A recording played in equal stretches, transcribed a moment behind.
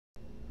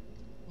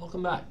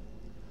Welcome back.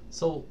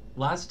 So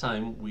last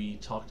time we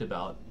talked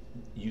about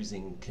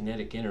using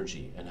kinetic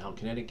energy and how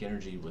kinetic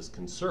energy was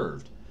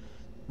conserved.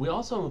 We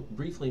also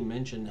briefly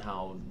mentioned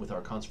how with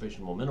our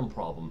conservation momentum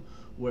problem,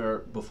 where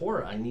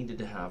before I needed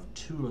to have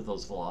two of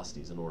those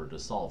velocities in order to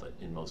solve it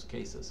in most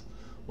cases.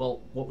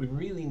 Well, what we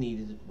really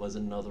needed was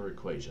another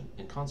equation,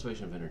 and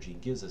conservation of energy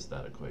gives us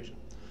that equation.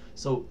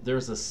 So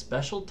there's a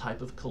special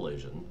type of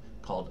collision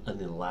called an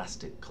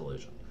elastic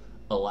collision.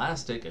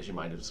 Elastic, as you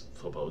might have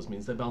supposed,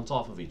 means they bounce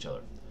off of each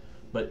other.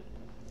 But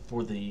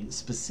for the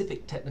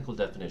specific technical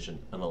definition,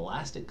 an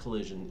elastic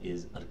collision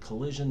is a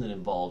collision that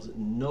involves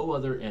no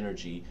other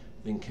energy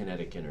than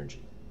kinetic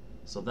energy.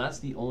 So that's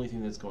the only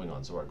thing that's going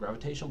on. So our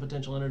gravitational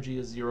potential energy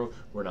is zero.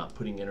 We're not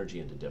putting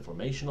energy into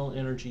deformational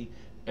energy.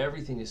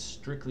 Everything is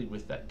strictly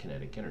with that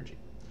kinetic energy.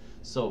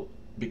 So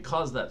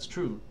because that's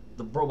true,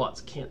 the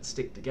robots can't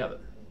stick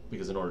together,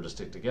 because in order to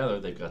stick together,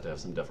 they've got to have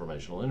some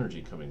deformational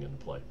energy coming into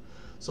play.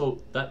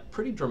 So that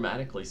pretty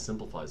dramatically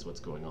simplifies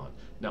what's going on.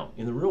 Now,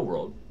 in the real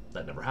world,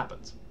 that never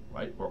happens,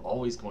 right? We're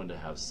always going to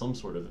have some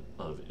sort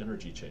of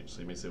energy change. So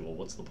you may say, well,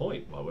 what's the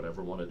point? Why would I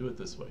ever want to do it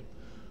this way?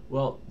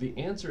 Well, the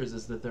answer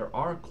is that there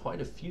are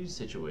quite a few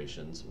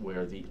situations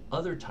where the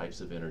other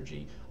types of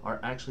energy are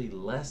actually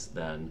less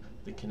than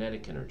the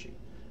kinetic energy.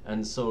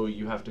 And so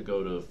you have to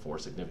go to 4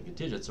 significant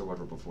digits or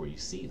whatever before you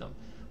see them.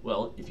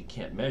 Well, if you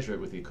can't measure it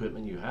with the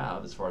equipment you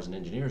have, as far as an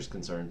engineer is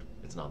concerned,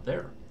 it's not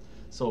there.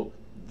 So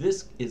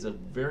this is a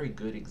very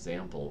good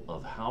example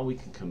of how we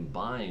can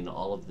combine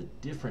all of the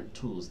different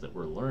tools that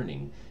we're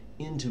learning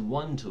into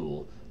one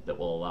tool that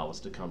will allow us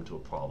to come to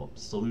a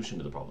solution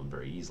to the problem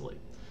very easily.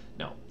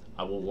 Now,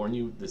 I will warn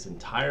you, this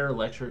entire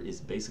lecture is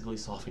basically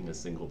solving a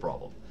single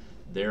problem.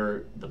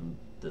 The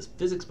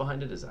physics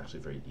behind it is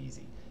actually very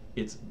easy.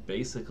 It's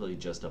basically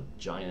just a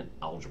giant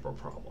algebra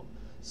problem.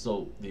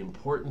 So the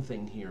important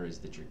thing here is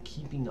that you're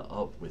keeping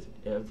up with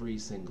every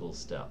single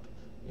step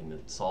in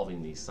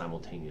solving these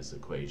simultaneous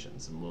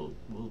equations. And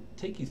we'll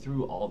take you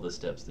through all the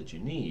steps that you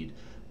need,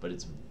 but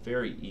it's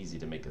very easy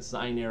to make a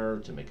sign error,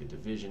 to make a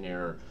division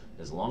error.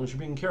 As long as you're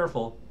being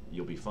careful,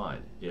 you'll be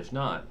fine. If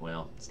not,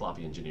 well,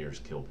 sloppy engineers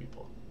kill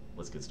people.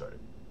 Let's get started.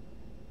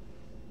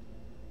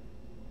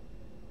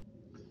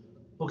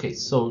 Okay,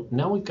 so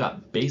now we've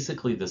got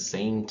basically the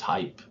same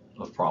type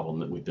of problem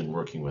that we've been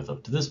working with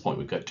up to this point.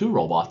 We've got two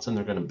robots and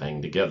they're going to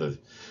bang together.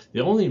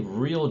 The only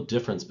real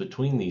difference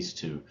between these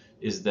two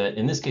is that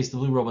in this case the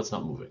blue robot's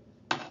not moving.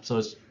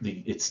 So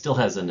it still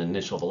has an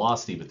initial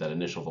velocity, but that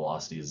initial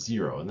velocity is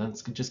 0, and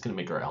that's just going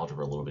to make our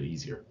algebra a little bit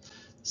easier.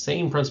 The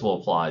same principle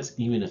applies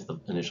even if the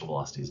initial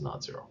velocity is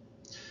not 0.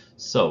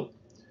 So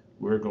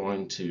we're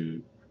going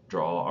to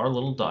draw our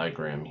little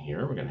diagram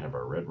here. We're going to have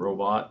our red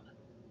robot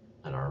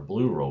and our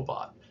blue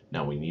robot.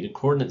 Now we need a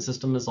coordinate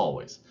system as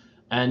always.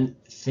 And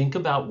think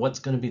about what's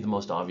going to be the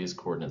most obvious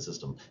coordinate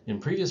system. In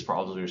previous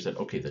problems, we said,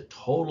 okay, the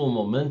total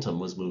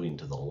momentum was moving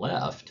to the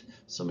left,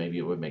 so maybe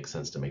it would make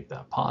sense to make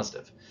that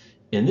positive.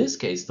 In this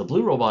case, the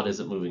blue robot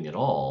isn't moving at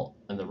all,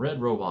 and the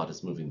red robot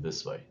is moving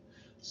this way.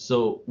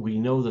 So we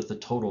know that the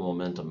total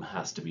momentum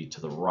has to be to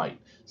the right.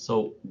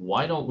 So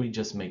why don't we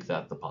just make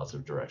that the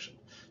positive direction?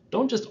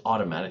 Don't just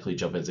automatically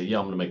jump in and say, yeah,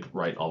 I'm going to make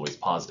right always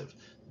positive.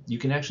 You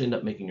can actually end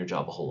up making your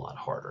job a whole lot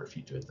harder if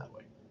you do it that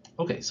way.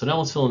 Okay, so now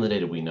let's fill in the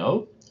data we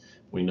know.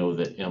 We know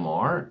that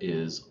MR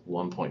is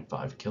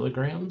 1.5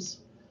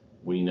 kilograms.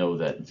 We know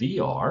that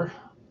VR,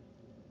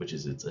 which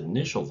is its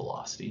initial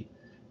velocity,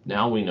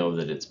 now we know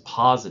that it's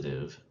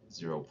positive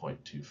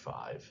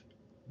 0.25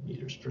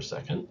 meters per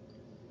second.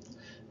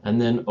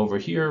 And then over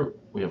here,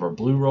 we have our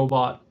blue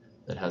robot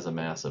that has a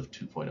mass of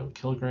 2.0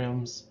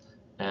 kilograms.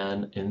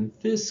 And in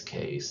this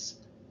case,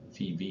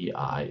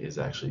 VVI is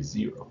actually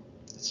 0.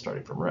 It's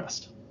starting from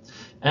rest.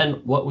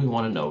 And what we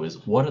want to know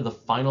is what are the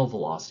final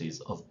velocities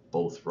of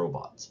both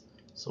robots?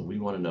 So we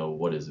want to know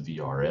what is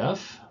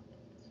VRF,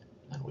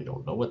 and we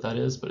don't know what that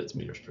is, but it's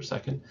meters per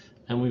second.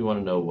 And we want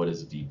to know what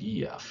is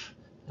VBF.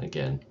 And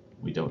again,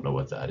 we don't know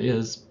what that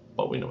is,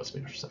 but we know it's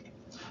meters per second.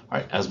 All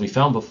right, as we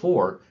found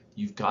before,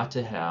 you've got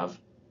to have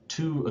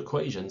two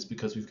equations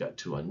because we've got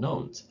two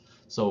unknowns.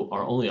 So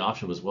our only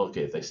option was, well,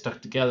 okay, if they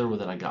stuck together, well,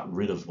 then I got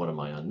rid of one of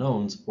my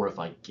unknowns, or if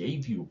I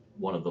gave you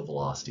one of the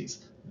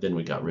velocities, then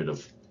we got rid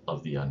of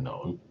the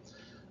unknown.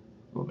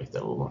 We'll make that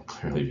a little more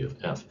clearly view of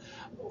F.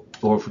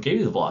 Or if we gave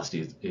you the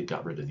velocity, it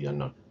got rid of the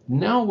unknown.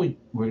 Now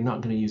we're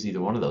not going to use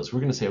either one of those. We're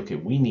going to say, okay,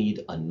 we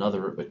need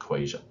another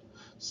equation.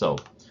 So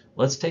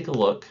let's take a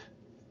look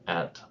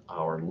at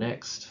our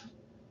next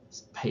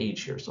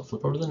page here. So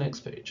flip over to the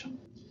next page.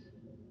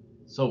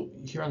 So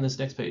here on this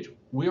next page,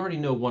 we already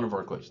know one of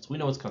our equations. We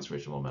know it's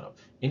conservation momentum.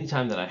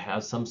 Anytime that I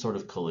have some sort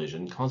of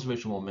collision,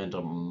 conservation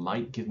momentum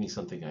might give me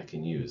something I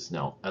can use.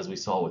 Now, as we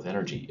saw with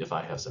energy, if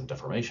I have some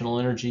deformational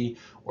energy,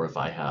 or if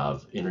I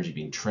have energy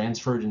being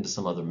transferred into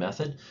some other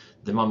method,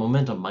 then my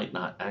momentum might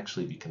not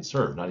actually be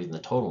conserved, not even the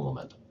total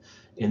momentum.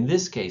 In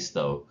this case,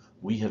 though,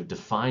 we have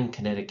defined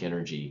kinetic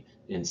energy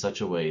in such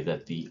a way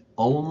that the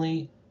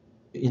only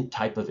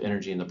type of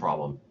energy in the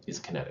problem is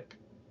kinetic.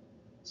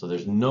 So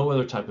there's no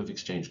other type of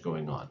exchange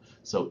going on.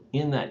 So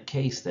in that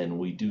case, then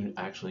we do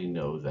actually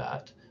know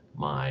that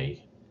my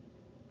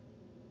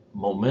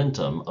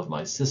momentum of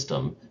my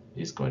system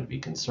is going to be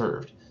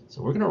conserved.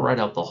 So we're going to write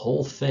out the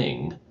whole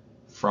thing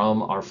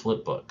from our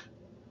flipbook,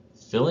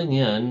 filling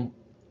in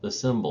the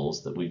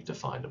symbols that we've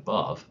defined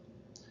above.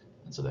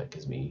 And so that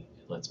gives me,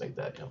 let's make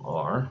that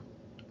MR.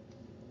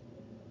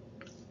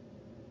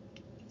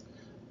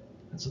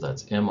 And so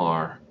that's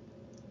MR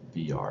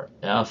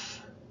VRF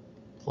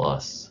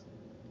plus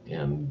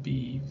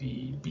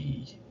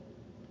MBVBF.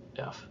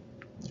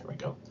 There we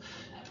go.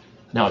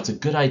 Now it's a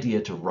good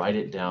idea to write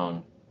it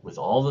down with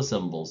all the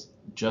symbols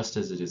just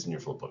as it is in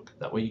your flipbook.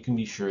 That way you can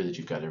be sure that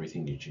you've got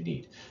everything that you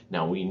need.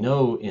 Now we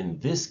know in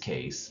this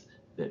case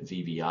that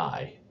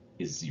VBI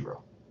is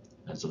 0.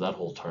 And so that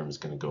whole term is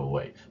going to go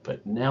away.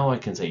 But now I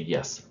can say,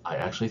 yes, I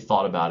actually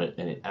thought about it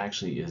and it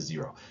actually is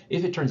 0.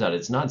 If it turns out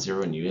it's not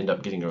 0 and you end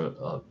up getting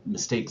a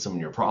mistake somewhere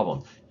in your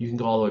problem, you can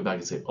go all the way back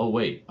and say, oh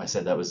wait, I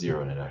said that was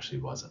 0 and it actually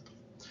wasn't.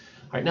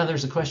 All right, now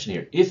there's a question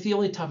here. If the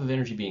only type of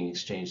energy being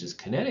exchanged is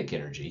kinetic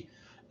energy,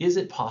 is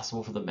it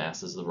possible for the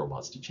masses of the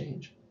robots to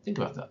change? Think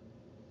about that.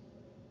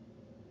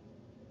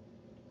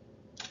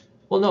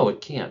 Well, no, it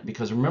can't,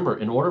 because remember,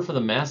 in order for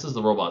the masses of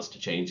the robots to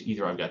change,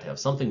 either I've got to have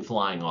something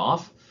flying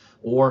off,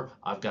 or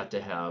I've got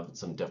to have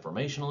some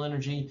deformational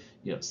energy.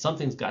 You know,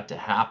 something's got to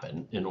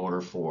happen in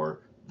order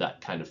for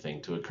that kind of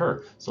thing to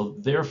occur. So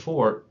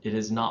therefore, it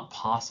is not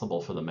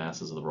possible for the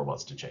masses of the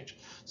robots to change.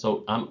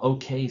 So I'm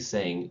okay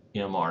saying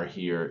MR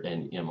here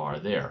and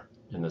MR there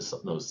in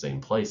those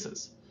same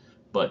places.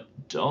 But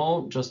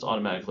don't just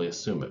automatically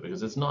assume it,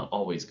 because it's not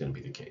always going to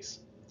be the case.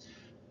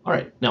 All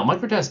right, now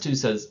microtask 2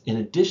 says, in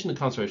addition to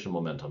conservation of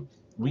momentum,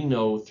 we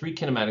know 3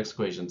 kinematics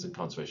equations and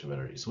conservation of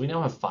energy. So we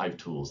now have 5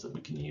 tools that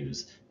we can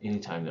use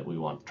anytime that we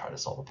want to try to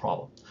solve a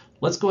problem.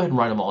 Let's go ahead and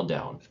write them all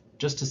down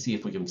just to see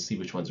if we can see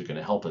which ones are going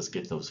to help us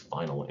get those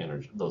final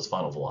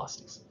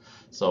velocities.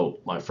 So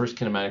my first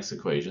kinematics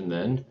equation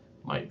then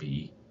might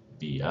be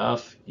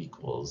VF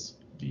equals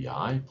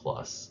VI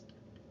plus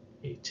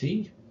AT.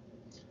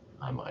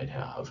 I might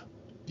have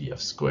VF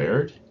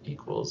squared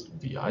equals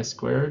VI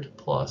squared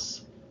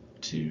plus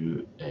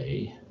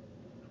 2a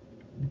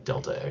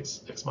delta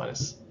x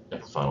minus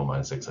x final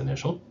minus x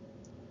initial.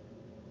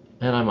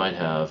 And I might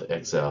have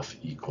xf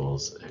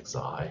equals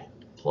xi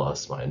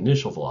plus my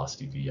initial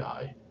velocity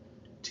vi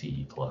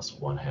t plus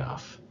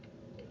 1/2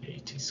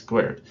 at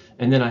squared.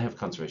 And then I have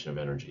conservation of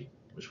energy,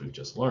 which we've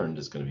just learned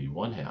is going to be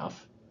 1/2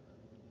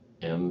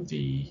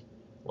 mv.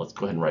 Let's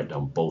go ahead and write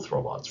down both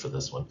robots for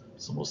this one.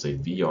 So we'll say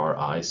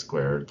VRI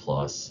squared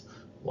plus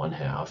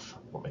 1/2,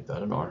 we'll make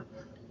that an R,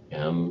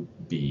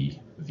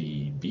 MBVBI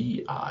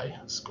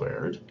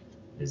squared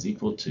is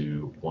equal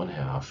to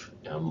 1/2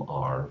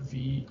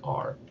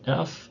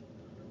 MRVRF,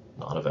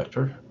 not a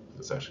vector,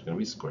 it's actually going to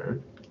be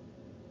squared,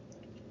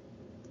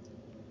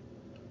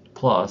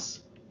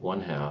 plus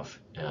 1/2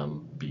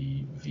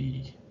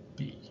 MBVBF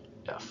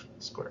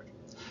squared.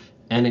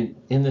 And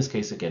in this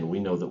case, again, we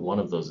know that one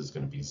of those is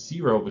going to be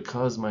 0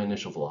 because my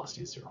initial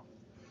velocity is 0.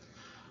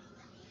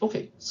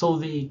 Okay, so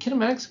the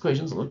kinematics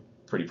equations look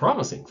pretty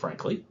promising,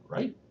 frankly,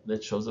 right?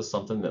 That shows us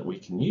something that we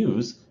can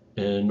use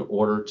in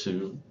order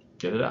to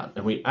get it out.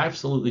 And we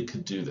absolutely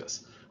could do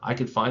this. I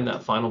could find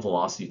that final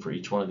velocity for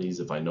each one of these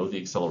if I know the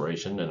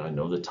acceleration and I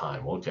know the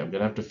time. Okay, I'm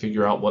going to have to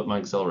figure out what my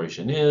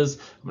acceleration is.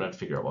 I'm going to have to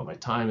figure out what my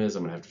time is.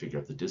 I'm going to have to figure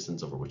out the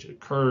distance over which it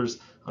occurs.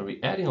 I'm going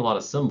to be adding a lot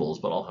of symbols,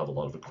 but I'll have a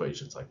lot of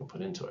equations I can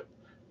put into it.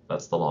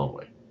 That's the long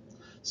way.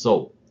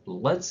 So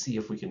let's see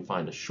if we can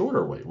find a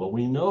shorter way. Well,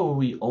 we know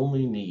we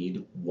only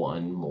need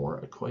one more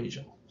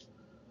equation.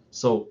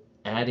 So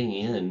adding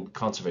in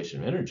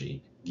conservation of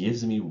energy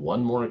gives me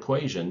one more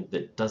equation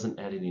that doesn't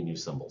add any new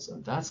symbols.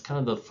 And that's kind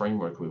of the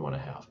framework we want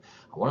to have.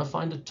 I want to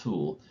find a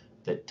tool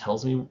that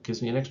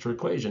gives me an extra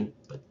equation,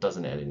 but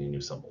doesn't add any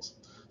new symbols.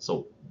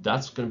 So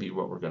that's going to be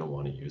what we're going to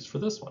want to use for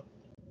this one.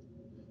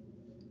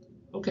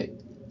 Okay,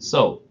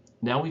 so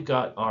now we've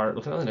got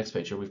looking on the next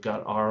page here, we've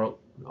got our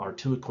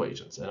 2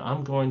 equations. And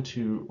I'm going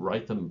to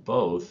write them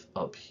both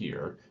up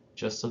here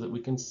just so that we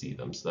can see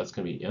them. So that's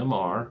going to be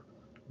MR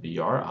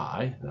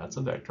VRI, and that's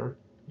a vector,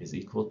 is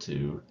equal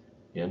to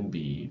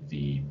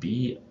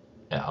MBVBF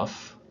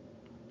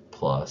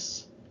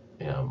plus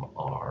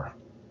MRVRF.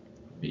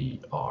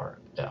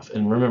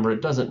 And remember,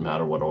 it doesn't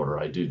matter what order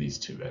I do these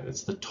two in,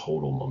 it's the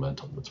total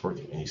momentum that's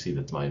working. And you see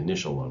that my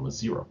initial one was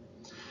 0.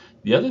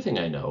 The other thing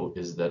I know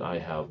is that I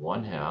have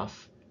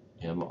 1/2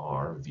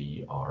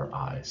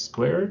 MRVRI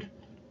squared,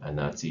 and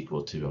that's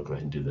equal to, I'll go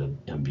ahead and do the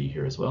MB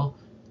here as well,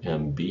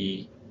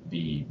 MBVBF,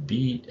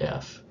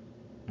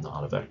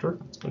 not a vector,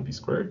 it's going to be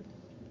squared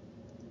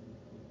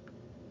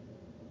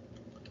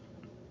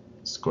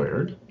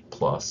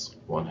plus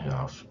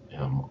 1/2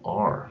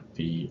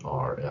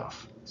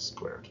 MRVRF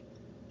squared.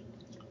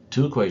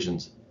 2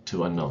 equations,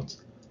 2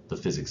 unknowns. The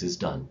physics is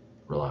done.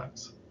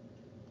 Relax.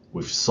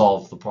 We've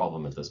solved the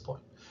problem at this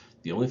point.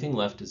 The only thing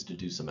left is to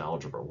do some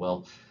algebra.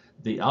 Well,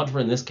 the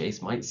algebra in this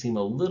case might seem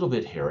a little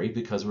bit hairy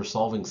because we're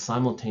solving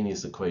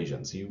simultaneous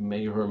equations. You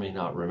may or may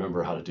not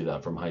remember how to do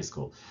that from high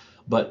school.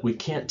 But we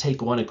can't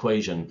take one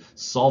equation,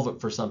 solve it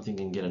for something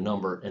and get a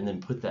number, and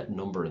then put that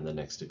number in the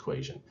next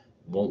equation.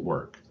 Won't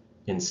work.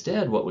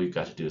 Instead, what we've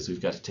got to do is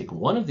we've got to take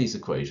one of these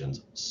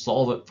equations,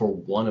 solve it for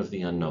one of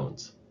the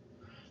unknowns.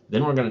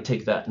 Then we're going to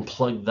take that and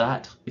plug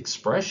that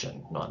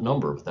expression, not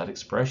number, but that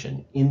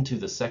expression into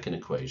the second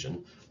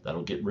equation.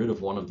 That'll get rid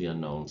of one of the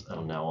unknowns,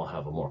 and now I'll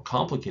have a more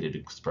complicated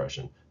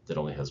expression that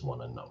only has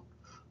one unknown.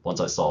 Once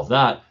I solve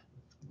that,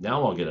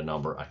 now I'll get a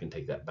number. I can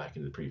take that back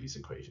into the previous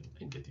equation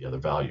and get the other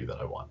value that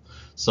I want.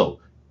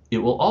 So it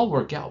will all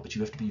work out, but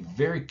you have to be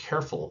very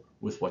careful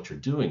with what you're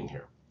doing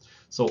here.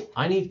 So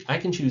I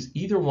can choose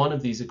either one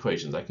of these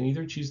equations. I can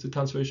either choose the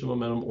conservation of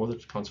momentum or the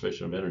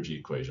conservation of energy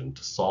equation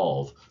to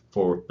solve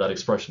for that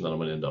expression that I'm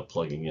going to end up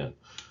plugging in.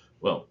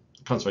 Well,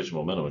 the conservation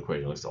of momentum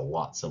equation looks a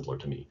lot simpler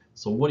to me.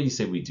 So what do you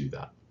say we do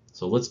that?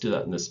 So let's do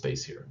that in this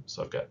space here.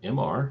 So I've got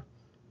MR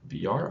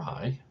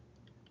VRI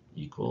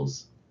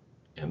equals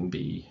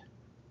MB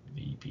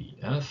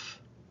VBF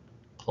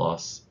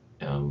plus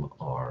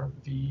MR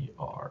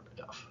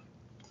VRF.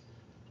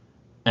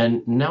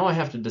 And now I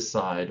have to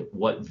decide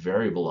what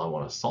variable I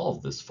want to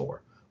solve this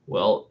for.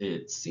 Well,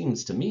 it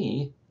seems to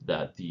me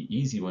that the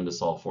easy one to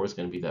solve for is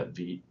going to be that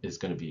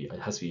it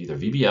has to be either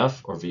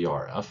VBF or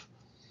VRF.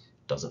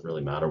 Doesn't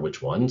really matter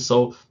which one.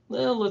 So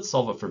let's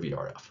solve it for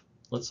VRF.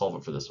 Let's solve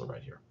it for this one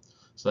right here.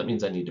 So that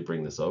means I need to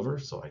bring this over.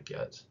 So I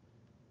get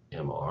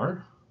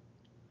MR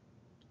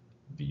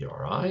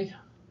VRI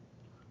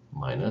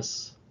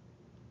minus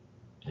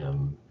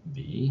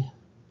MB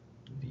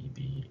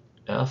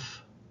VBF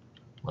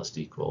must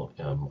equal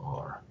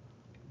MR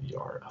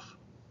VRF.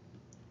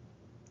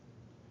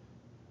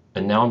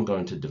 And now I'm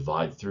going to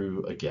divide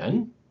through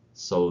again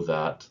so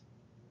that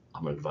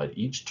I'm going to divide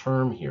each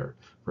term here.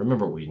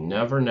 Remember, we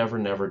never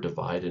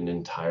divide an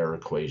entire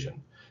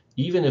equation.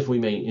 Even if we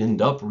may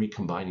end up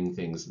recombining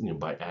things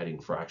by adding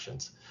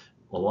fractions.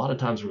 A lot of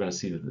times we're going to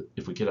see that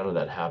if we get out of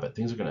that habit,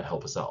 things are going to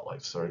help us out.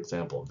 Like, for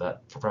example,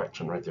 that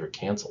fraction right there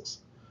cancels.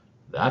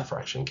 That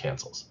fraction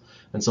cancels.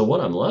 And so what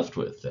I'm left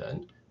with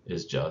then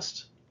is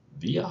just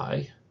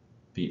VI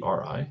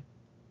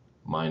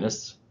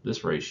minus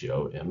this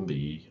ratio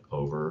MB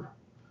over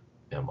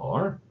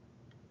MR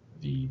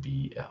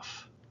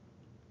VBF.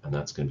 And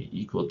that's going to be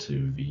equal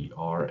to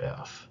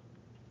VRF,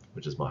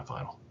 which is my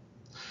final.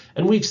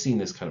 And we've seen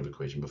this kind of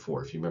equation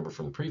before. If you remember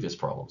from the previous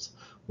problems,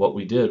 what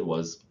we did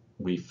was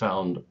we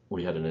found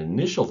we had an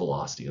initial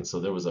velocity, and so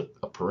there was a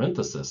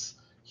parenthesis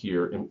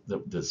here, and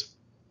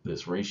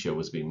this ratio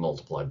was being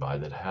multiplied by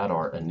that had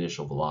our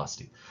initial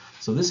velocity.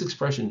 So this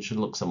expression should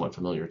look somewhat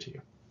familiar to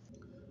you.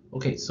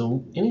 Okay,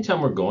 so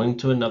anytime we're going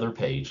to another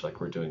page, like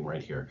we're doing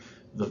right here,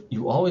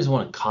 you always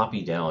want to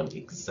copy down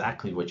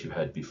exactly what you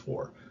had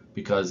before,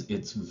 because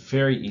it's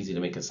very easy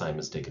to make a sign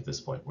mistake at this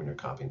point when you're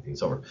copying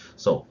things over.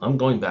 So I'm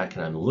going back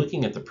and I'm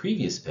looking at the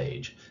previous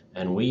page,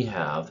 and we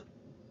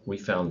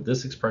found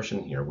this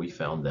expression here. We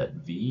found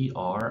that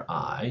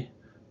VRI,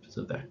 which is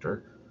a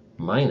vector,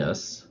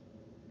 minus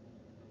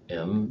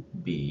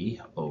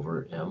MB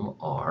over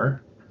MR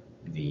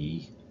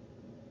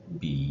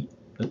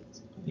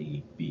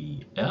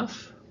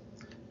VBF,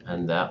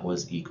 and that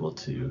was equal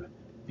to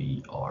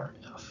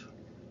VRF,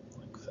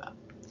 like that.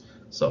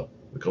 So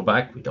we go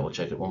back, we double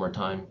check it one more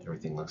time,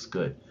 everything looks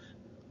good.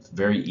 It's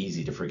very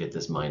easy to forget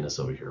this minus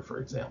over here, for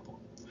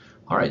example.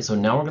 All right, so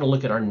now we're going to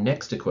look at our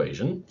next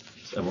equation,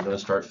 and we're going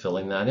to start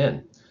filling that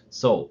in.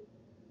 So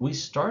we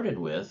started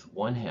with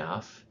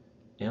 1/2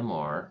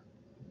 MR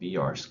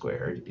VR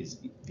squared is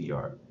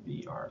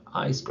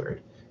VRI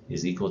squared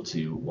is equal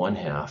to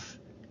 1/2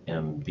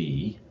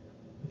 MB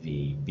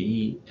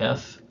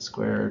VBF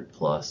squared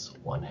plus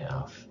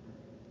 1/2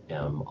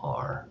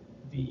 MR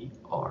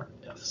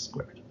VRF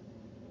squared.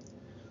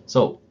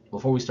 So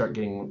before we start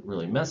getting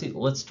really messy,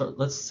 let's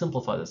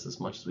simplify this as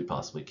much as we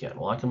possibly can.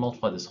 Well, I can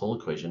multiply this whole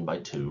equation by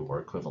 2,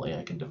 or equivalently,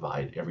 I can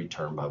divide every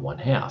term by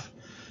 1/2.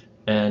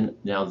 And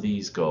now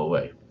these go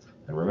away.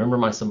 And remember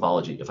my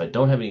symbology, if I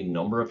don't have any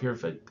number up here,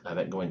 if I have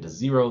it going to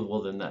 0,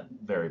 well then that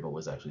variable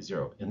was actually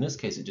 0. In this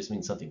case, it just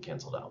means something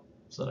canceled out,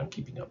 so that I'm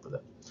keeping up with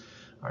it.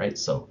 All right,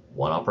 so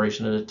one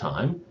operation at a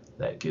time.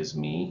 That gives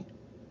me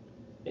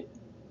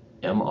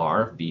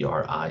MR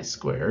VRI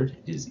squared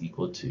is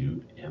equal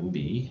to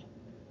MB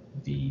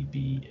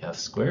VBF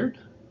squared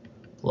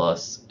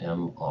plus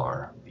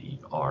MR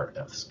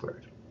VRF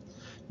squared.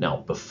 Now,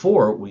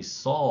 before we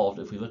solved,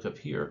 if we look up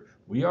here,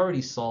 we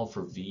already solved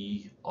for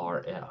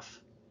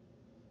VRF.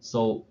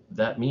 So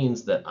that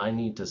means that I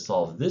need to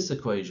solve this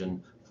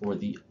equation for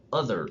the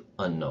other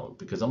unknown,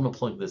 because I'm going to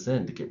plug this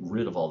in to get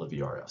rid of all the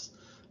VRFs,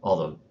 all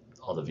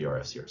the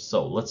VRFs here.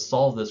 So let's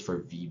solve this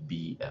for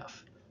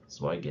VBF.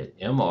 So I get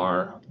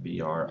MR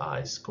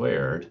VRI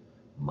squared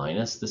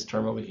minus this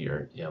term over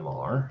here,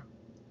 MR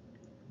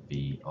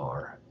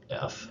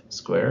VRF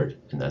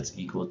squared, and that's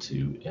equal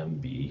to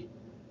MB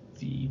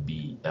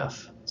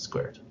VBF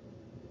squared.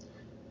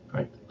 All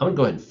right, I'm going to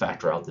go ahead and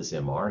factor out this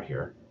MR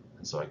here.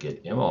 And so I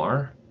get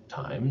MR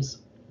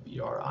times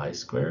VRI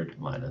squared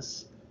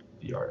minus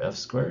VRF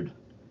squared,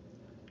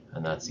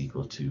 and that's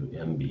equal to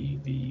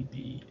MB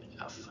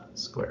VBF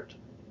squared.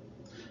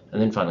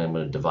 And then finally, I'm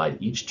going to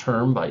divide each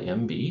term by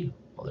MB.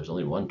 Well, there's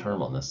only one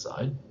term on this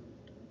side.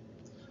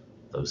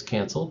 Those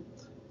cancel,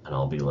 and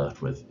I'll be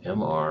left with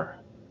MR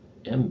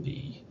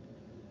MB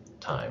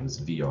times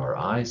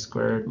VRI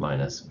squared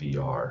minus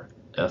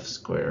VRF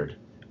squared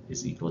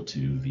is equal to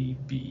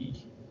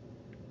VB.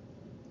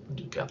 We'll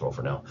do capital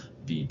for now.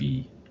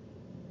 VB.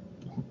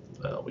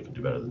 Well, we can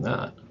do better than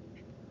that.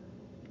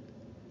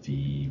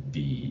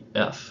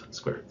 VBF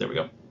squared. There we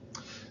go.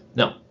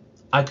 Now,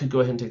 I could go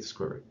ahead and take the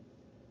square root.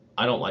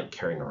 I don't like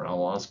carrying around a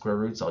lot of square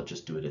roots. I'll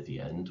just do it at the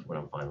end when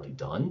I'm finally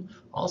done.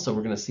 Also,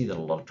 we're going to see that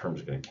a lot of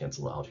terms are going to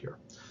cancel out here.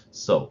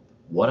 So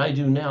what I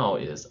do now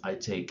is I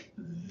take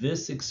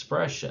this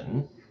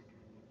expression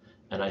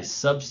and I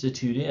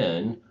substitute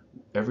in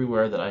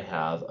everywhere that I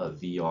have a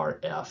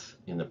VRF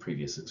in the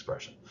previous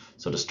expression.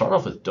 So to start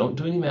off with, don't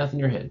do any math in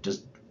your head.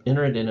 Just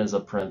enter it in as a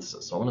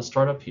parenthesis. So I'm going to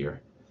start up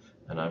here,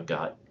 and I've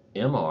got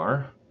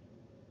MR,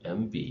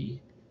 MB,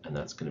 and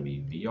that's going to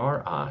be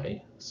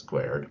VRI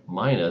squared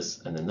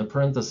minus, and then the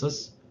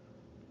parenthesis,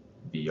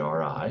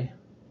 VRI,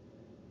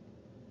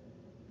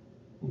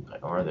 my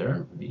R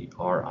there,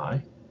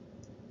 VRI,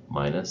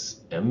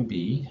 minus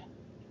MB,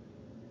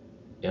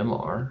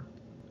 MR,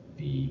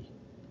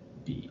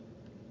 VBF,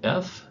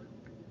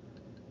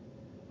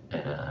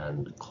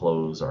 and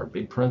close our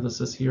big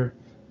parenthesis here,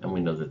 and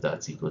we know that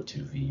that's equal to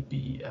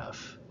VBF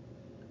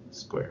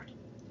squared.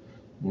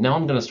 Now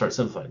I'm going to start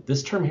simplifying.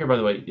 This term here, by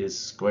the way, is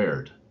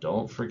squared.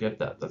 Don't forget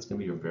that. That's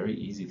going to be a very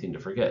easy thing to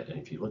forget. And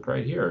if you look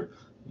right here,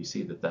 you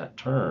see that that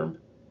term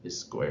is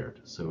squared.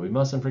 So we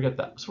mustn't forget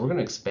that. So we're going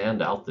to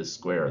expand out this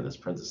square in this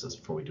parenthesis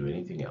before we do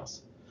anything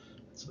else.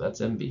 So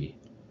that's MB.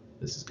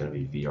 This is going to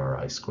be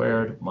VRI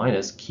squared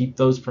minus, keep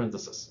those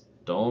parentheses.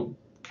 Don't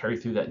carry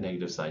through that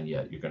negative sign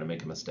yet. You're going to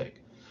make a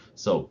mistake.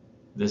 So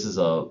this is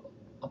a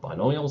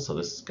binomial, so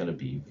this is going to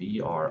be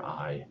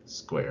VRI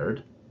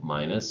squared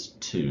minus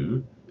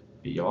 2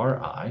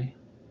 VRI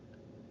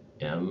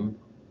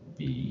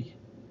MB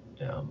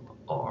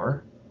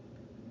MR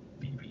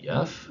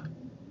VBF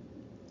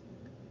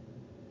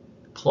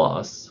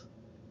plus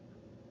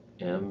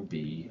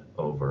MB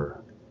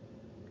over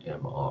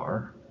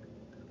MR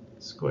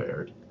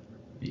squared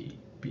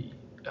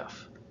VBF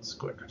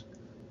squared.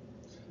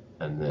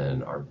 And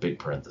then our big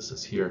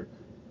parenthesis here,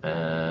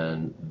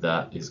 and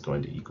that is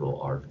going to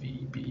equal our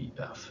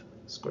VBF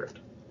squared,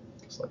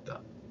 just like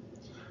that.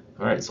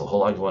 All right, so a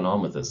whole lot going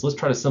on with this. Let's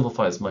try to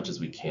simplify as much as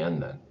we can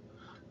then.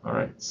 All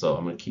right, so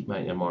I'm going to keep my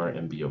MR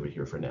and MB over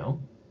here for now.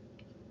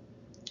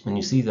 And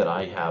you see that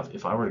I have,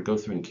 if I were to go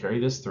through and carry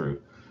this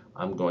through,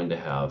 I'm going to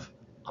have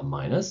a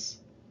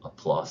minus, a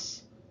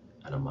plus,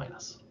 and a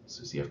minus.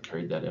 So see, I've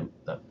carried that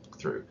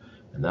through,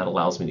 and that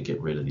allows me to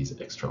get rid of these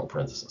external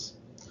parentheses.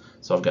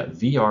 So I've got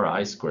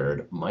VRI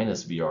squared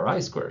minus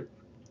VRI squared.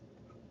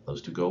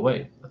 Those two go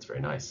away. That's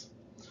very nice.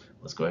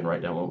 Let's go ahead and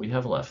write down what we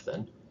have left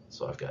then.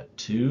 So I've got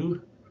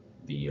 2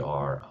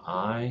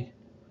 VRI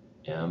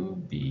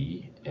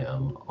MB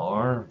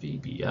MR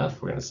VBF.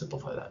 We're going to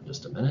simplify that in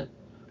just a minute.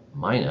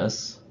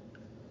 Minus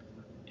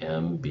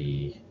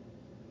MB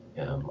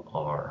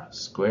MR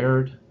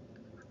squared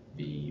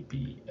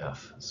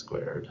VBF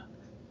squared.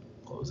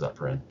 Close that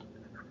paren.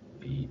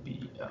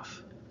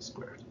 VBF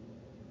squared.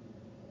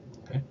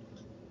 Okay.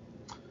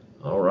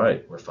 All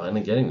right, we're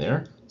finally getting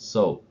there.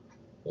 So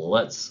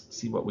let's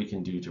see what we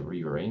can do to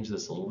rearrange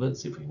this a little bit,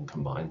 see if we can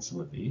combine some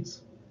of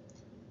these.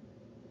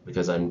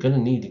 Because I'm going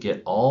to need to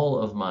get all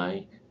of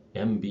my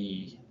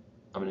MB,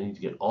 I'm going to need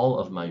to get all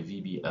of my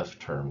VBF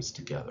terms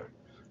together.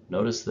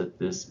 Notice that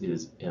this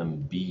is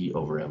MB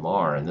over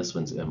MR, and this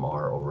one's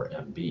MR over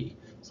MB.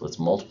 So let's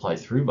multiply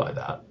through by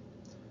that.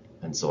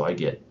 And so I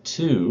get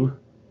 2,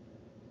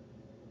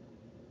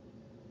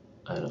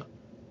 and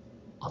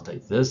I'll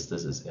take this.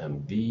 This is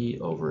MB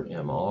over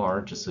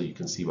MR, just so you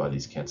can see why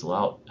these cancel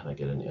out, and I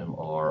get an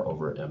MR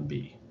over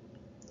MB,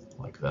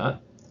 like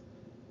that.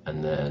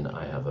 And then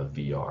I have a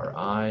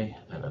VRI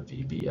and a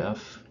VBF.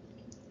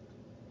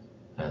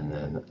 And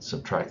then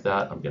subtract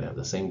that, I'm going to have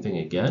the same thing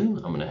again.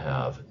 I'm going to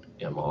have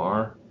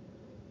MR,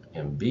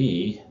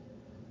 MB,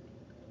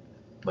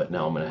 but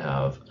now I'm going to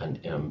have an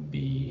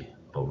MB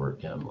over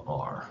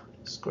MR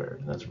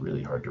squared. And that's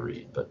really hard to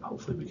read, but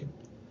hopefully we can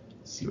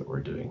see what we're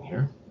doing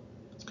here.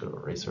 Let's go to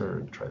eraser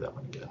and try that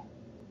one again.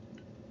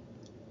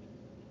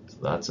 So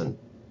that's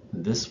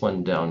this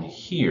one down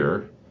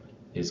here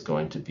is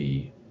going to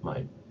be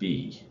my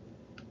B.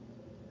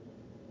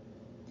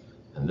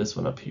 And this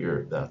one up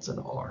here, that's an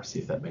R. See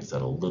if that makes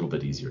that a little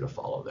bit easier to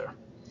follow there.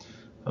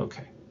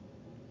 Okay.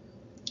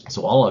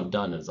 So all I've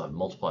done is I've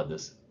multiplied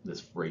this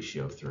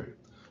ratio through,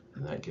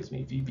 and that gives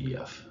me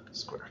VBF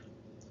squared.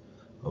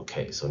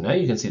 Okay, so now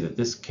you can see that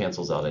this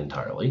cancels out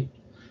entirely,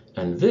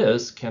 and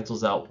this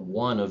cancels out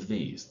one of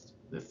these.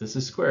 If this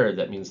is squared,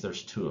 that means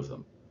there's 2 of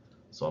them.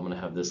 So I'm going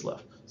to have this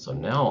left. So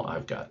now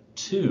I've got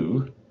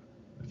 2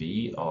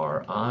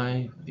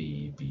 VRI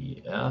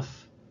VBF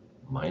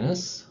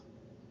minus,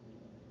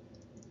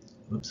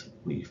 oops,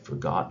 we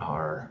forgot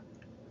our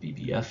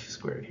VBF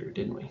squared here,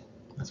 didn't we?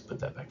 Let's put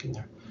that back in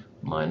there.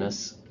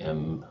 Minus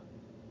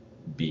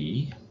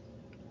MB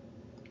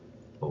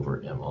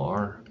over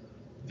mr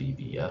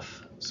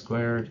VBF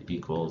squared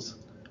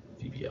equals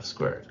VBF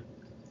squared.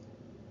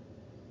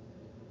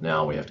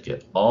 Now we have to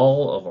get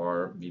all of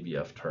our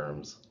VBF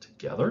terms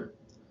together,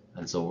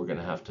 and so we're going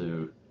to have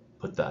to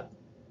put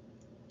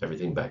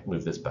everything back,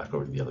 move this back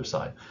over to the other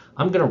side.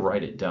 I'm going to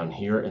write it down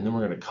here, and then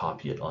we're going to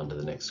copy it onto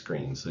the next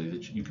screen so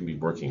that you can be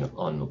working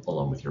on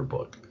along with your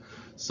book.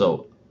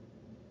 So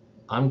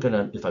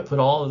if I put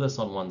all of this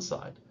on one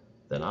side,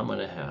 then I'm going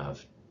to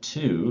have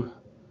 2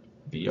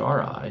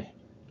 VRI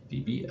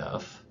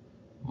VBF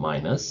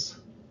minus,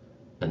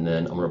 and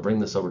then I'm going to bring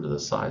this over to the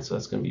side, so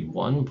that's going to be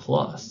 1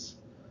 plus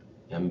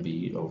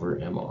MB over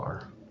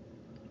MR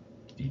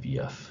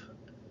VBF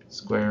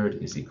squared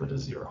is equal to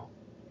 0.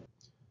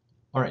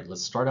 All right,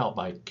 let's start out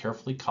by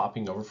carefully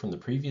copying over from the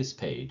previous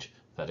page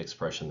that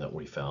expression that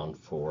we found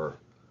for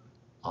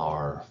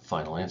our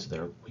final answer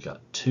there. We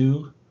got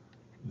 2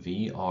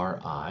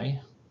 VRI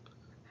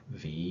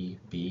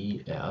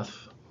VBF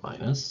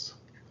minus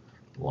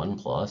 1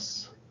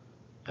 plus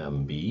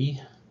MB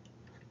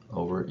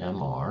over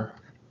MR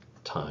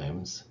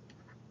times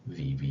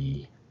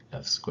VBF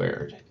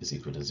squared is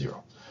equal to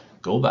 0.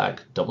 Go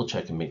back, double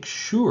check, and make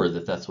sure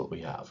that that's what we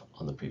have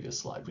on the previous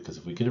slide, because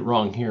if we get it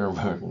wrong here,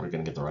 we're going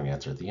to get the wrong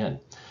answer at the end.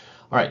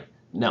 All right,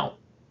 now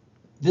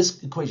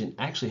this equation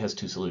actually has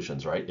 2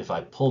 solutions, right? If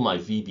I pull my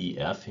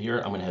VBF here,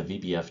 I'm going to have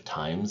VBF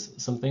times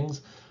some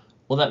things.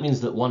 Well, that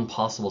means that one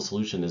possible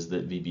solution is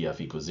that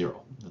VBF equals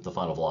 0, that the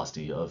final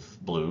velocity of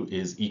blue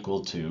is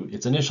equal to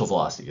its initial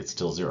velocity. It's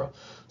still 0.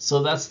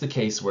 So that's the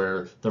case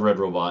where the red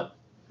robot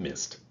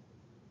missed.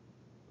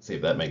 See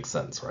if that makes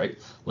sense, right?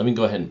 Let me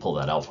go ahead and pull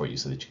that out for you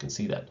so that you can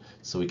see that.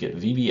 So we get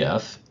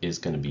VBF is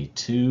going to be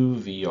 2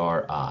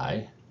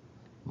 VRI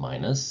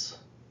minus,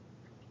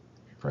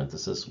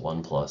 parenthesis,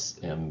 1 plus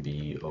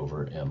MB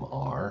over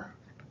MR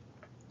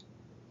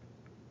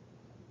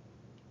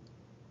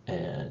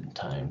and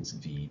times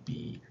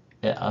VBF,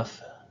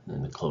 and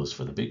then the close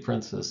for the big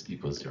parenthesis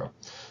equals 0.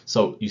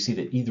 So you see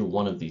that either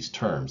one of these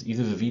terms,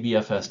 either the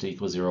VBF has to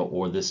equal 0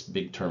 or this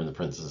big term in the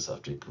parenthesis has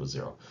to equal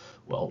 0.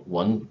 Well,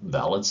 one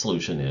valid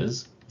solution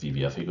is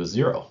VBF equals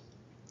 0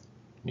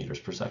 meters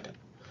per second.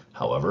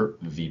 However,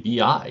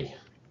 VBI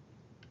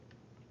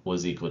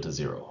was equal to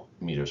 0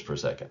 meters per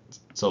second.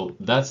 So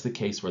that's the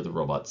case where the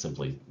robot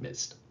simply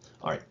missed.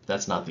 All right,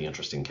 that's not the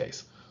interesting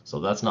case. So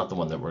that's not the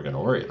one that we're going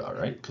to worry about,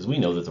 right? Because we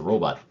know that the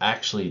robot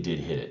actually did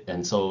hit it.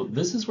 And so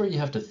this is where you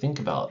have to think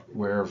about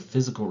where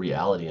physical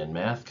reality and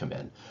math come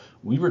in.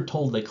 We were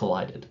told they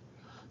collided.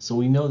 So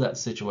we know that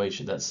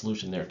situation, that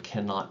solution there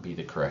cannot be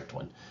the correct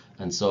one.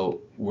 And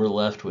so we're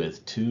left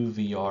with 2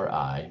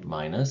 VRI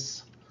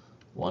minus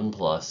 1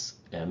 plus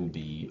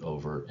MB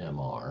over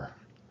MR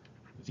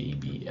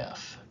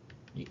VBF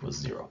equals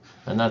 0.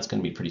 And that's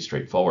going to be pretty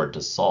straightforward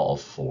to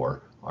solve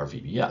for our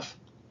VBF.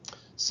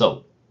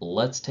 So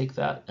let's take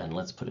that and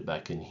let's put it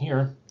back in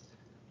here.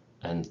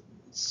 And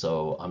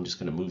so I'm just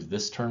going to move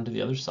this term to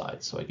the other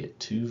side. So I get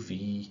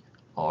 2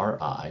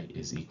 VRI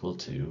is equal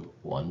to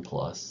 1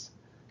 plus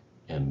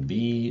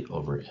MB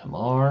over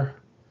MR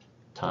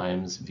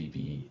times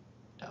VBF.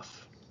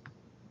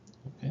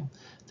 Okay.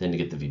 Then to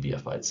get the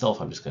VBF by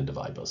itself, I'm just going to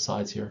divide both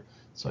sides here.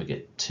 So I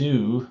get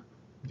 2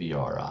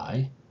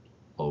 VRI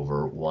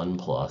over 1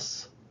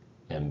 plus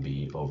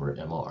MB over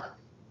MR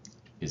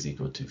is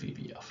equal to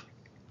VBF.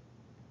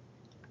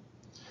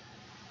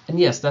 And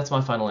yes, that's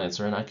my final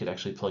answer, and I could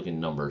actually plug in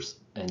numbers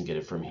and get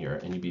it from here,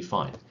 and you'd be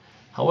fine.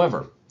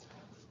 However,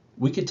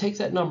 we could take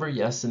that number,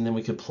 yes, and then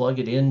we could plug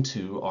it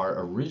into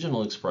our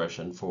original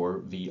expression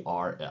for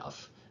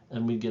VRF,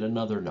 and we'd get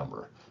another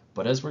number.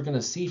 But as we're going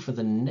to see for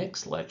the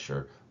next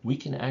lecture, we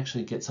can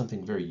actually get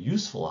something very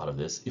useful out of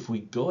this if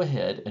we go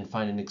ahead and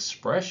find an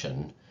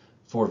expression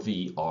for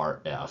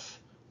VRF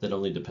that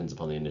only depends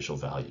upon the initial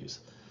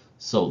values.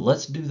 So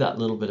let's do that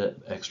little bit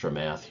of extra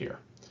math here.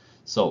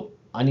 So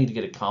I need to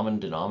get a common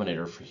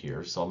denominator for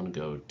here, so I'm going to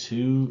go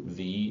 2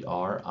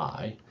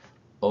 VRI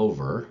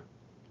over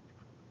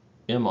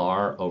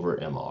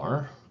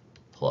MR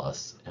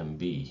plus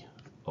MB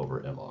over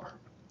MR.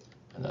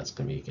 And that's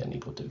going to be, again,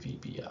 equal to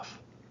VBF.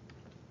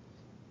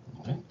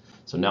 Okay,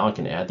 so now I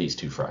can add these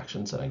two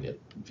fractions, and I get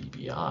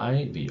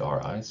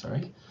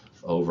VRI,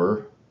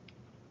 over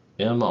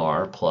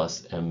MR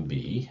plus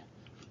MB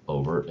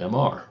over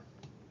MR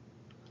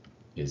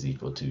is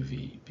equal to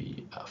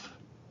VBF.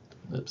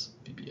 Oops,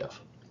 VBF.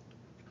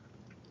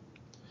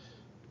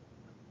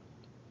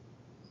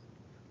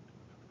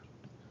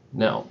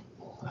 Now,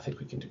 I think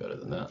we can do better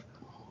than that.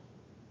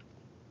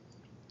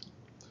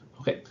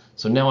 Okay,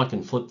 so now I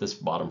can flip this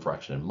bottom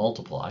fraction and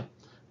multiply,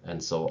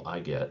 and so I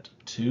get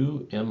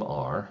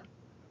 2MR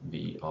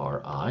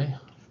VRI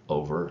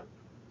over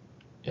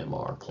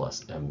MR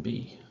plus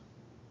MB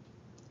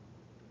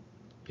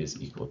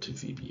is equal to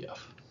VBF.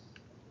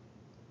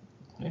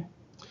 Okay.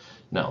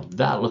 Now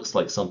that looks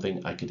like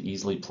something I could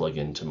easily plug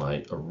into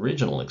my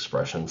original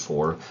expression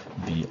for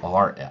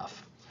VRF.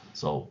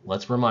 So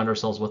let's remind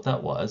ourselves what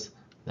that was.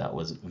 That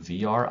was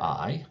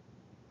VRI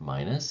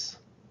minus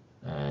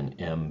an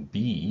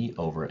MB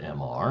over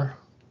MR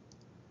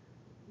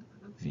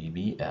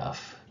VBF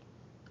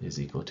is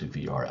equal to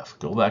VRF.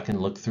 Go back and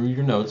look through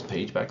your notes,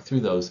 page back through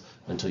those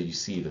until you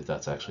see that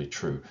that's actually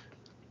true.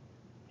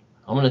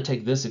 I'm going to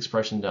take this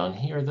expression down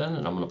here then,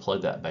 and I'm going to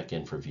plug that back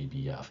in for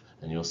VBF.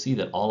 And you'll see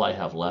that all I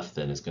have left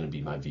then is going to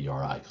be my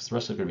VRI, because the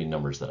rest are going to be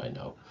numbers that I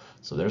know.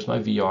 So there's my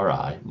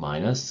VRI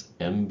minus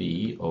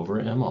MB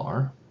over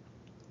MR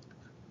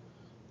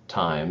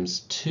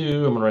times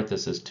 2, I'm going to write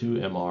this as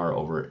 2MR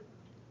over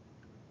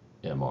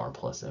MR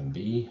plus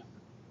MB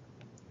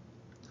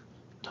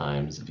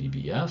times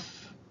VBF.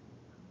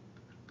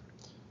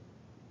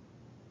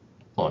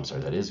 Oh, I'm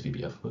sorry, that is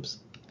VBF. Whoops.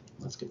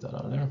 Let's get that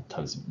out of there.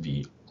 Times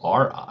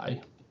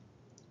VRI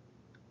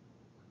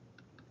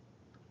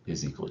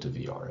is equal to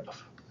VRF.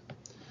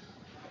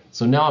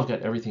 So now I've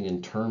got everything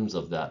in terms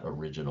of that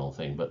original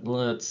thing, but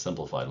let's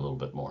simplify it a little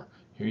bit more.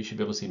 Here you should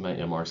be able to see my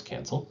MRs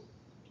cancel.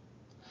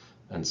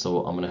 And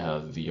so I'm going to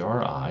have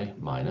VRI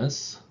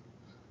minus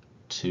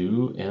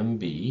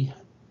 2MB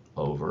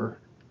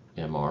over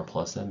MR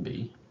plus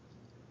MB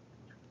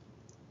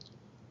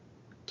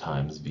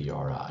times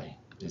VRI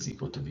is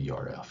equal to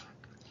VRF.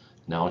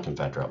 Now I can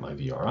factor out my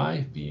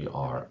VRI.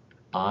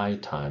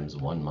 VRI times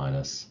 1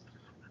 minus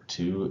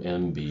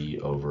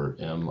 2MB over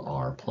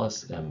MR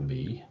plus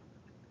MB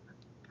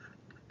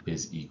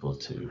is equal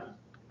to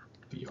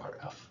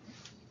VRF.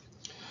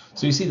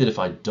 So you see that if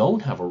I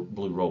don't have a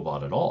blue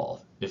robot at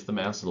all, if the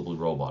mass of the blue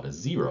robot is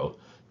 0,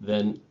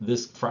 then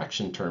this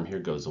fraction term here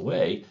goes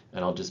away,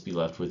 and I'll just be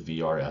left with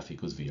VRF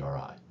equals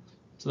VRI.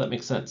 So that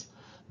makes sense.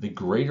 The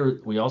greater,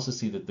 we also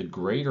see that the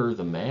greater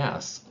the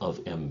mass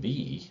of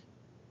MB,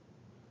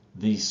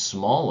 the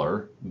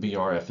smaller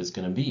VRF is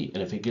going to be.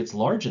 And if it gets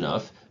large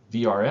enough,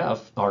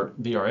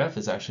 VRF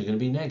is actually going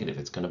to be negative.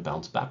 It's going to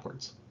bounce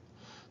backwards.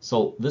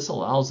 So this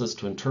allows us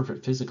to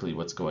interpret physically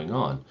what's going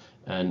on.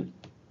 And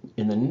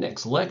in the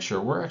next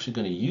lecture, we're actually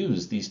going to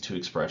use these two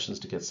expressions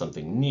to get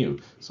something new.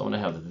 So I'm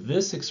going to have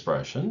this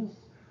expression,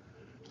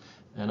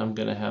 and I'm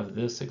going to have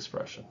this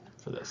expression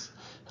for this.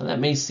 And that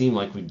may seem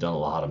like we've done a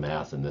lot of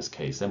math in this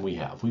case, and we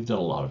have. We've done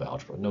a lot of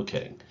algebra, no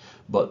kidding.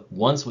 But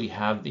once we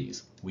have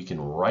these, we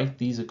can write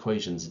these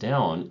equations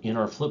down in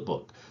our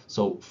flipbook.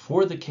 So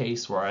for the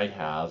case where I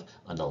have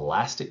an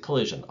elastic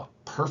collision, a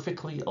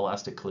perfectly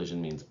elastic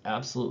collision means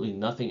absolutely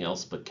nothing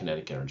else but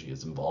kinetic energy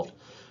is involved,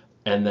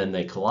 and then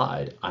they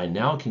collide, I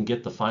now can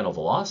get the final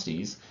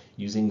velocities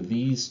using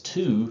these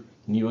two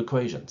new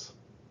equations,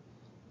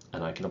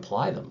 and I can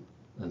apply them.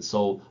 And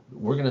so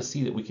we're going to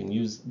see that we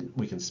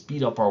can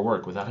speed up our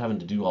work without having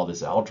to do all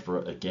this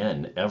algebra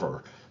again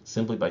ever,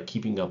 simply by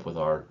keeping up with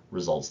our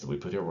results that we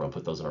put here. We're going to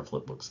put those in our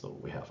flipbook so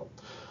that we have them.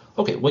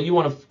 Okay, well, you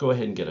want to go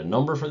ahead and get a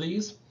number for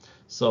these.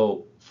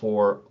 So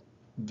for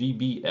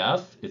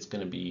VBF, it's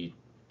going to be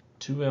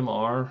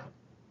 2MR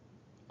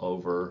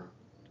over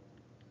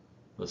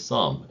the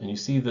sum. And you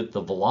see that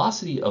the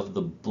velocity of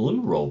the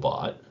blue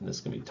robot, and this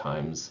is going to be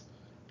times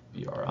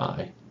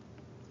VRI,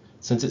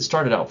 since it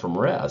started out from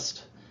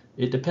rest,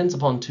 it depends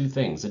upon two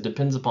things. It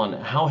depends upon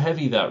how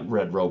heavy that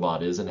red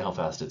robot is and how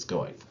fast it's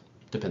going.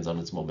 It depends on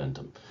its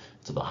momentum.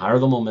 So the higher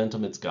the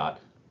momentum it's got,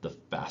 the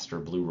faster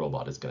blue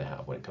robot is going to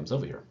have when it comes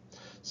over here.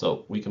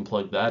 So we can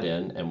plug that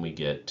in, and we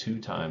get 2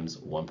 times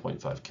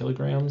 1.5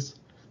 kilograms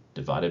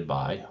divided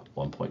by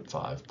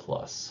 1.5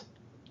 plus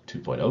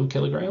 2.0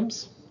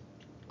 kilograms.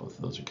 Both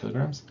of those are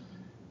kilograms,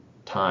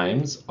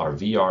 times our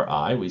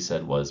VRI, we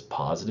said was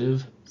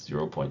positive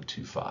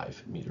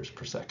 0.25 meters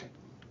per second.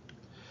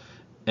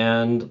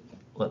 And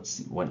let's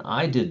see, when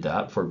I did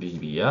that for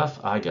VBF,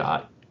 I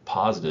got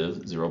positive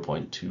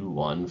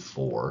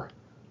 0.214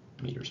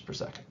 meters per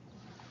second.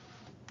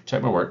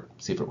 Check my work,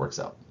 see if it works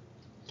out.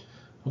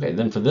 Okay,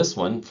 then for this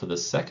one, for the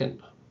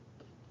second,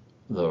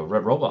 the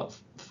red robot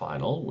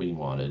final, we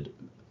wanted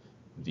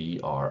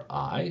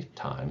VRI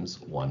times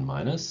 1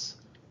 minus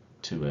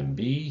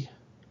 2MB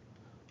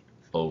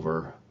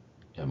over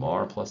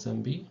MR plus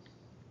MB,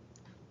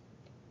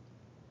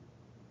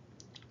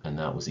 and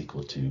that was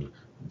equal to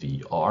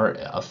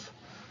VRF.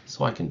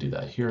 So I can do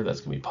that here.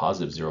 That's going to be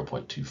positive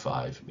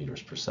 0.25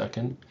 meters per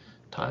second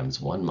times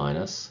 1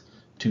 minus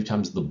 2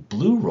 times the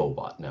blue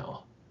robot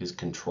now is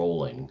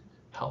controlling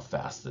how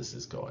fast this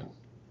is going.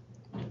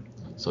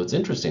 So it's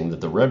interesting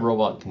that the red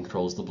robot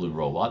controls the blue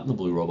robot, and the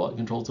blue robot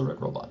controls the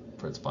red robot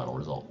for its final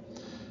result.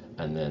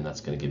 And then that's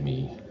going to give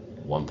me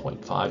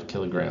 1.5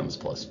 kilograms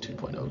plus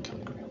 2.0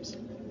 kilograms.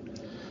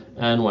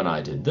 And when I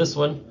did this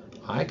one,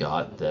 I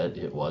got that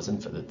it was,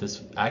 that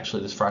this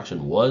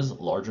fraction was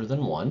larger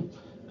than 1,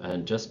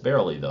 and just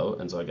barely though,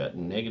 and so I got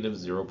negative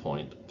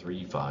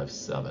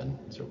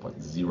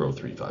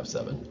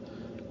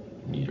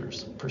 0.0357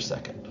 meters per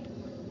second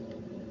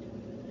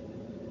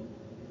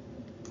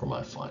for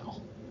my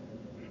final.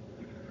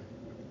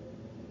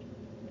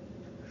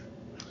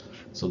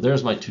 So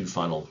there's my two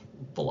final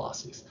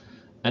velocities.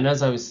 And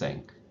as I was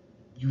saying,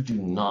 you do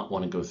not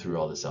want to go through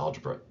all this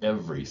algebra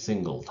every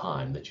single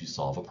time that you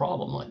solve a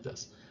problem like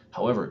this.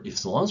 However,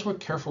 as long as we're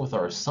careful with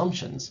our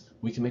assumptions,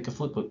 we can make a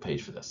flipbook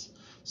page for this.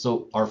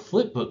 So our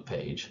flipbook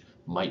page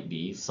might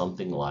be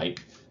something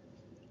like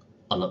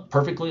a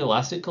perfectly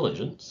elastic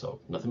collision,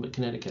 so nothing but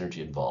kinetic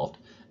energy involved,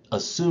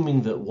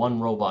 assuming that one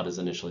robot is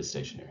initially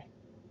stationary.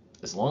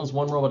 As long as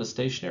one robot is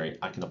stationary,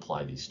 I can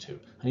apply these two.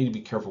 I need to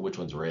be careful which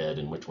one's red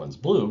and which one's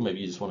blue. Maybe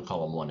you just want to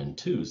call them 1 and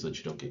 2 so that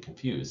you don't get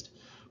confused.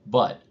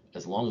 But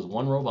as long as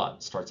one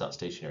robot starts out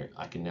stationary,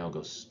 I can now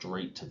go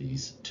straight to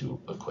these two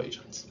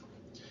equations.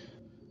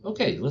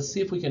 Okay, let's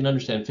see if we can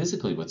understand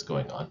physically what's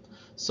going on.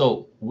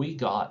 So we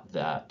got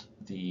that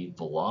the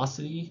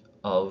velocity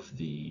of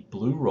the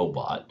blue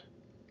robot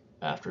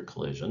after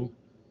collision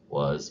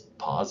was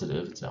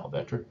positive, it's now a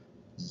vector,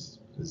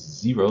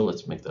 0,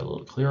 let's make that a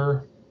little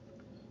clearer,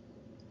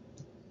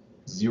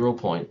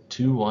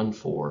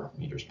 0.214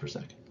 meters per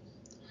second.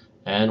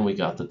 And we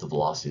got that the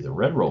velocity of the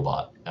red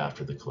robot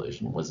after the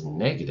collision was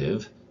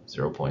negative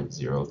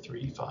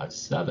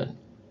 0.0357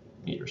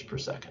 meters per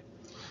second.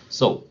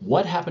 So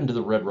what happened to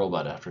the red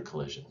robot after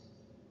collision?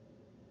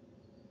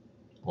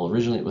 Well,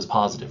 originally it was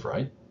positive,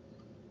 right?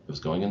 It was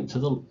going into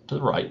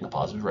the right in the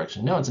positive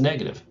direction. Now it's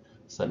negative,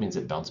 so that means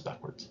it bounced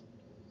backwards.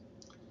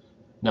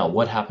 Now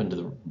what happened to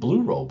the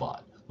blue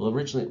robot? Well,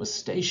 originally it was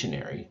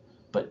stationary,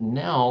 but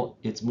now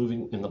it's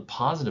moving in the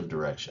positive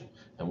direction,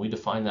 and we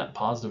define that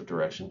positive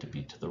direction to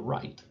be to the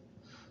right.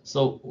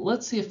 So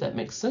let's see if that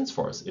makes sense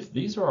for us. If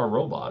these are our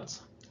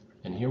robots,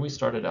 and here we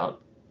started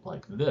out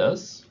like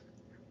this,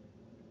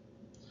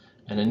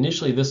 and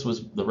initially this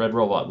was, the red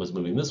robot was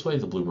moving this way,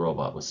 the blue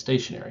robot was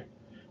stationary.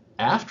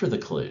 After the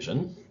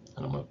collision,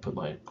 and I'm going to put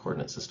my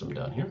coordinate system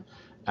down here,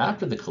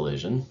 after the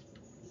collision,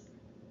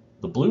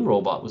 the blue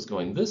robot was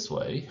going this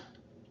way,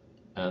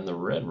 and the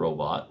red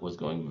robot was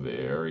going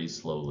very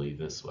slowly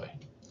this way.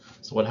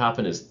 So what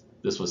happened is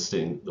this was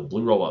sitting, the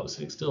blue robot was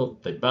sitting still,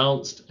 they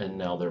bounced, and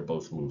now they're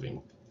both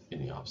moving in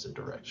the opposite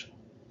direction.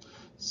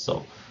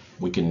 So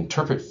we can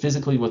interpret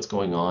physically what's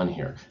going on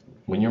here.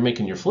 When you're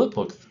making your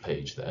flipbook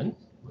page then,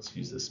 let's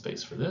use this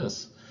space for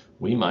this,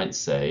 we might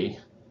say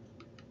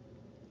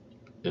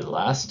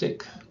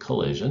elastic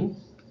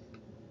collision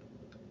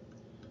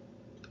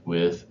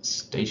with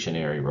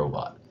stationary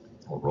robot,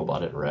 or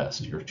robot at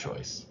rest, your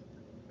choice.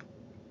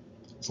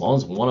 As long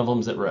as one of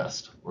them's at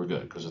rest, we're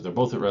good, because if they're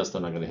both at rest,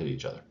 they're not going to hit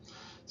each other.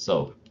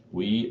 So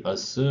we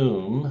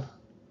assume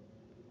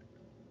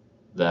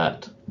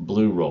that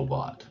blue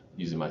robot,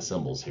 using my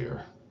symbols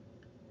here,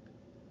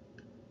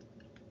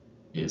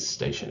 is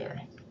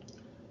stationary.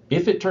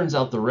 If it turns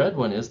out the red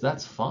one is,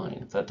 that's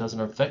fine. That doesn't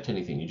affect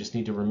anything. You just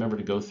need to remember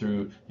to go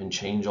through and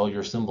change all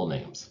your symbol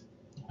names.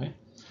 Okay?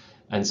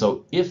 And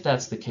so if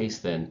that's the case,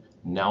 then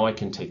now I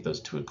can take those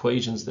two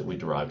equations that we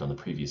derived on the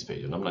previous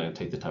page, and I'm not going to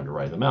take the time to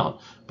write them out,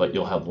 but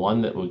you'll have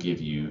one that will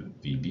give you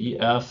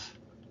VBF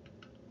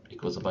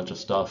equals a bunch of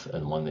stuff,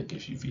 and one that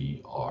gives you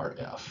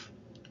VRF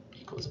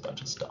equals a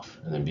bunch of stuff.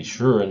 And then be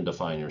sure and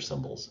define your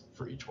symbols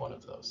for each one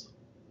of those.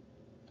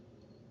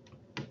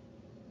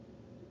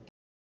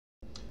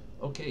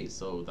 Okay,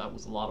 so that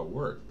was a lot of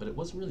work, but it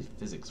wasn't really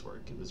physics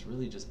work. It was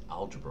really just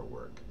algebra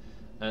work.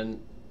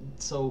 And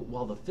so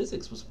while the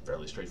physics was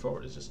fairly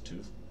straightforward, it's just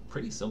two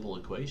pretty simple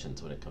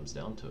equations when it comes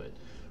down to it.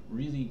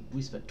 Really,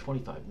 we spent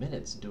 25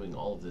 minutes doing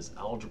all of this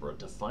algebra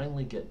to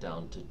finally get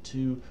down to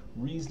two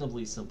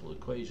reasonably simple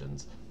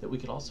equations that we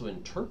could also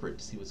interpret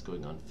to see what's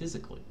going on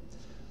physically.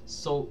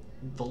 So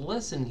the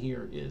lesson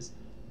here is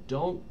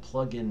don't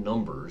plug in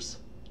numbers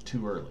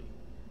too early.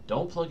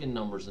 Don't plug in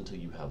numbers until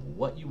you have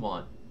what you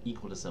want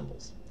equal to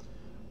symbols.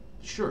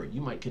 Sure, you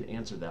might could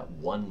answer that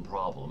one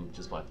problem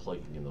just by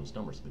plugging in those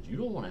numbers, but you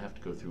don't want to have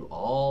to go through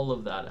all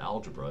of that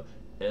algebra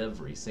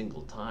every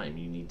single time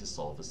you need to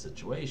solve a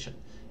situation.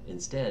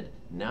 Instead,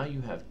 now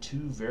you have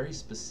two very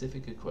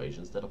specific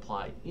equations that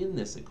apply in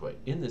this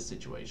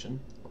situation,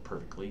 a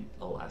perfectly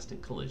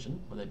elastic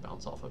collision where they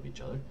bounce off of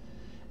each other,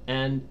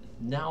 and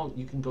now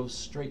you can go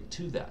straight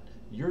to that.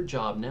 Your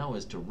job now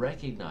is to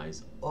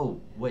recognize, oh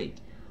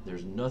wait,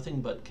 there's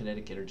nothing but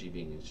kinetic energy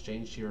being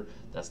exchanged here.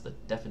 That's the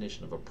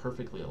definition of a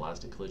perfectly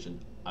elastic collision.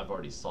 I've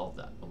already solved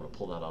that. I'm going to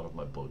pull that out of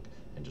my book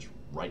and just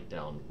write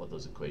down what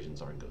those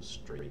equations are and go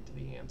straight to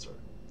the answer.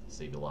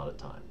 Save you a lot of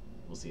time.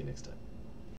 We'll see you next time.